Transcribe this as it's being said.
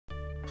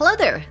Hello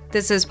there,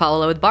 this is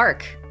Paolo with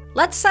Bark.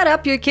 Let's set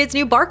up your kid's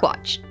new Bark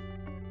watch.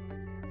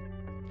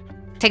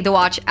 Take the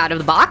watch out of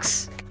the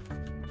box.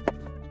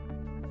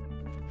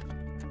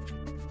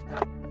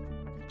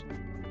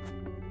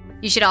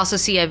 You should also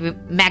see a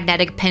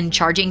magnetic pin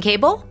charging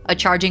cable, a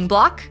charging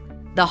block,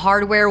 the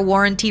hardware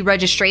warranty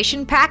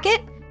registration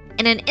packet,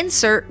 and an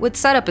insert with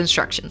setup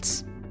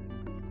instructions.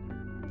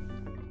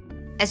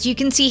 As you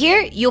can see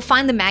here, you'll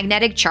find the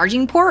magnetic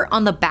charging port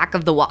on the back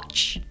of the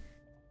watch.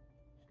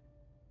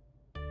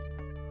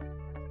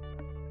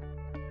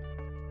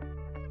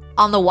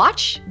 On the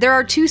watch, there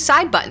are two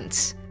side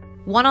buttons,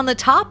 one on the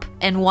top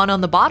and one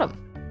on the bottom.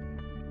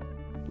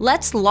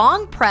 Let's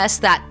long press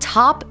that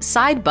top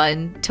side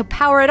button to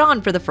power it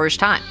on for the first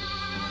time.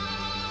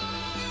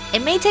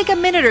 It may take a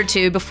minute or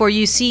two before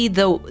you see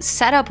the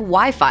setup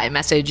Wi-Fi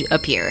message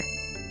appear.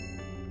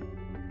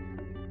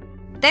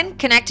 Then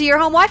connect to your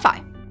home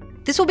Wi-Fi.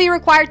 This will be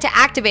required to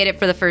activate it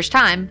for the first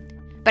time,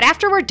 but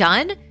after we're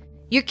done,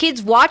 your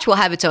kid's watch will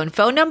have its own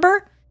phone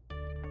number,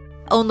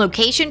 own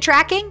location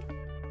tracking,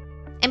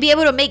 and be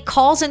able to make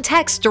calls and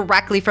texts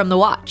directly from the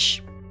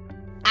watch.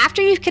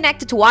 After you've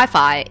connected to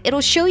Wi-Fi, it'll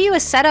show you a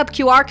setup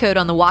QR code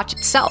on the watch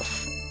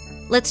itself.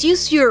 Let's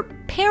use your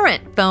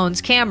parent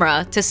phone's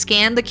camera to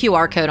scan the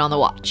QR code on the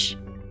watch.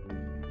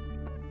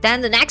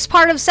 Then the next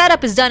part of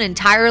setup is done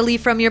entirely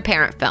from your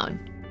parent phone.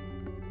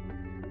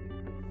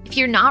 If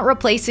you're not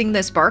replacing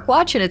this Bark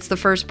watch and it's the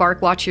first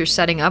Bark watch you're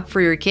setting up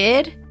for your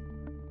kid,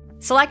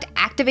 select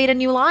Activate a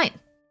New Line.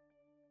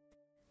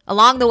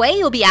 Along the way,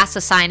 you'll be asked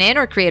to sign in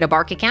or create a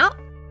Bark account.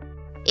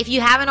 If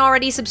you haven't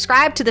already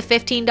subscribed to the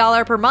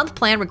 $15 per month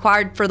plan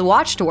required for the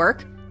watch to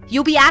work,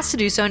 you'll be asked to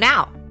do so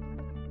now.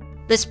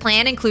 This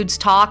plan includes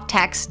talk,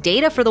 text,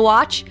 data for the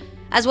watch,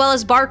 as well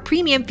as Bark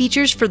Premium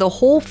features for the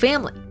whole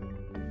family.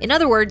 In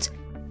other words,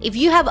 if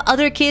you have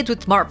other kids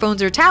with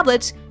smartphones or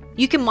tablets,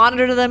 you can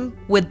monitor them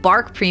with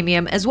Bark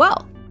Premium as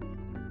well.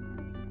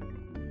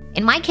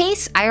 In my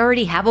case, I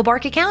already have a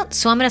Bark account,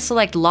 so I'm going to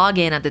select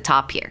Login at the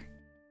top here.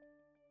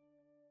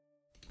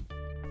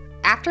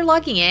 After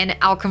logging in,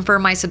 I'll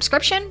confirm my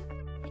subscription,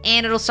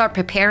 and it'll start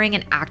preparing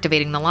and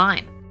activating the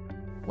line.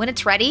 When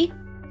it's ready,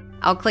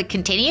 I'll click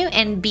Continue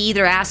and be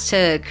either asked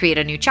to create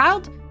a new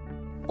child,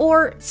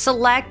 or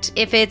select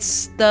if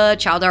it's the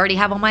child I already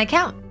have on my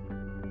account.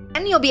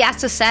 And you'll be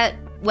asked to set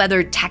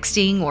whether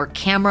texting or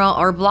camera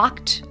are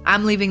blocked.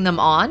 I'm leaving them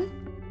on.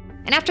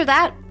 And after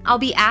that, I'll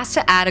be asked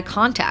to add a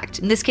contact.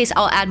 In this case,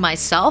 I'll add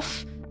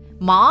myself,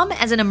 mom,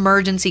 as an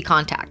emergency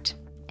contact.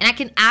 And I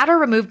can add or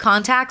remove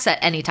contacts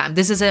at any time.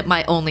 This isn't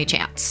my only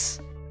chance.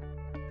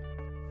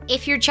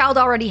 If your child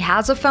already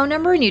has a phone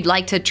number and you'd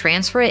like to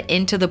transfer it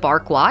into the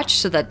Bark watch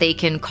so that they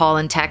can call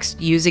and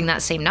text using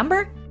that same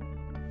number,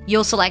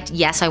 you'll select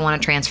Yes, I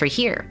want to transfer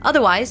here.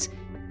 Otherwise,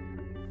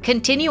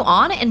 continue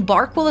on and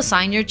Bark will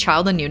assign your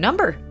child a new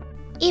number.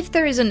 If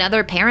there is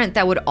another parent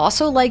that would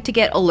also like to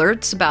get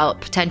alerts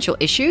about potential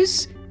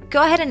issues,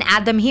 go ahead and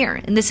add them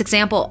here. In this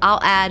example,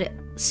 I'll add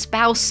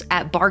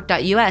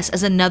spouse@bark.us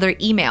as another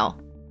email.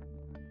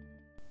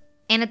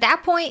 And at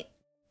that point,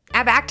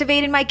 I've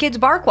activated my kid's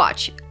Bark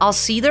watch. I'll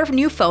see their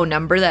new phone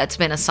number that's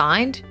been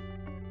assigned.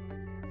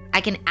 I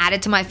can add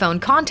it to my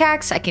phone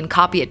contacts. I can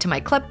copy it to my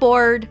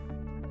clipboard.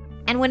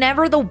 And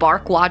whenever the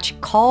Bark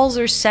watch calls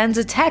or sends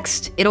a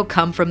text, it'll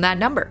come from that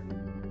number.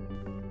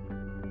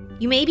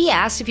 You may be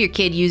asked if your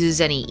kid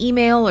uses any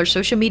email or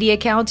social media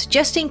accounts,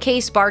 just in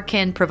case Bark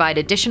can provide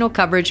additional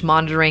coverage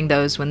monitoring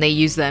those when they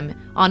use them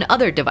on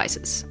other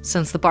devices.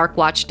 Since the Bark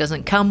watch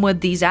doesn't come with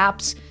these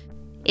apps,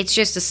 it's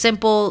just a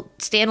simple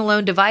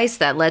standalone device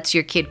that lets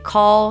your kid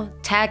call,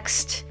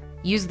 text,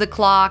 use the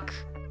clock,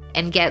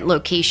 and get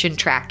location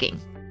tracking.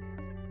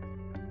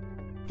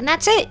 And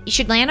that's it. You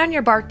should land on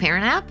your Bark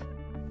Parent app,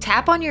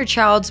 tap on your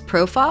child's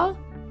profile,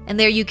 and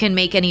there you can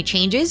make any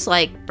changes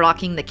like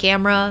blocking the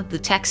camera, the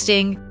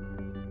texting.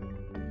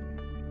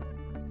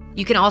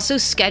 You can also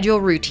schedule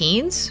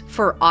routines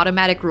for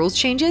automatic rules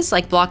changes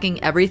like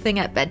blocking everything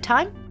at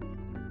bedtime.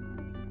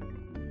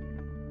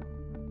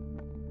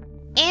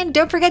 And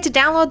don't forget to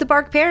download the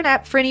Bark Parent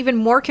app for an even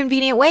more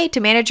convenient way to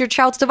manage your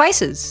child's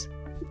devices.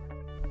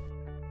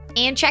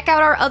 And check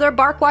out our other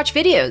Bark Watch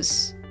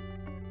videos.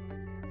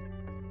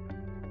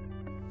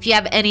 If you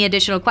have any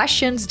additional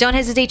questions, don't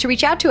hesitate to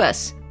reach out to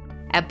us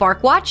at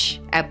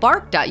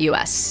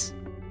barkwatch@bark.us.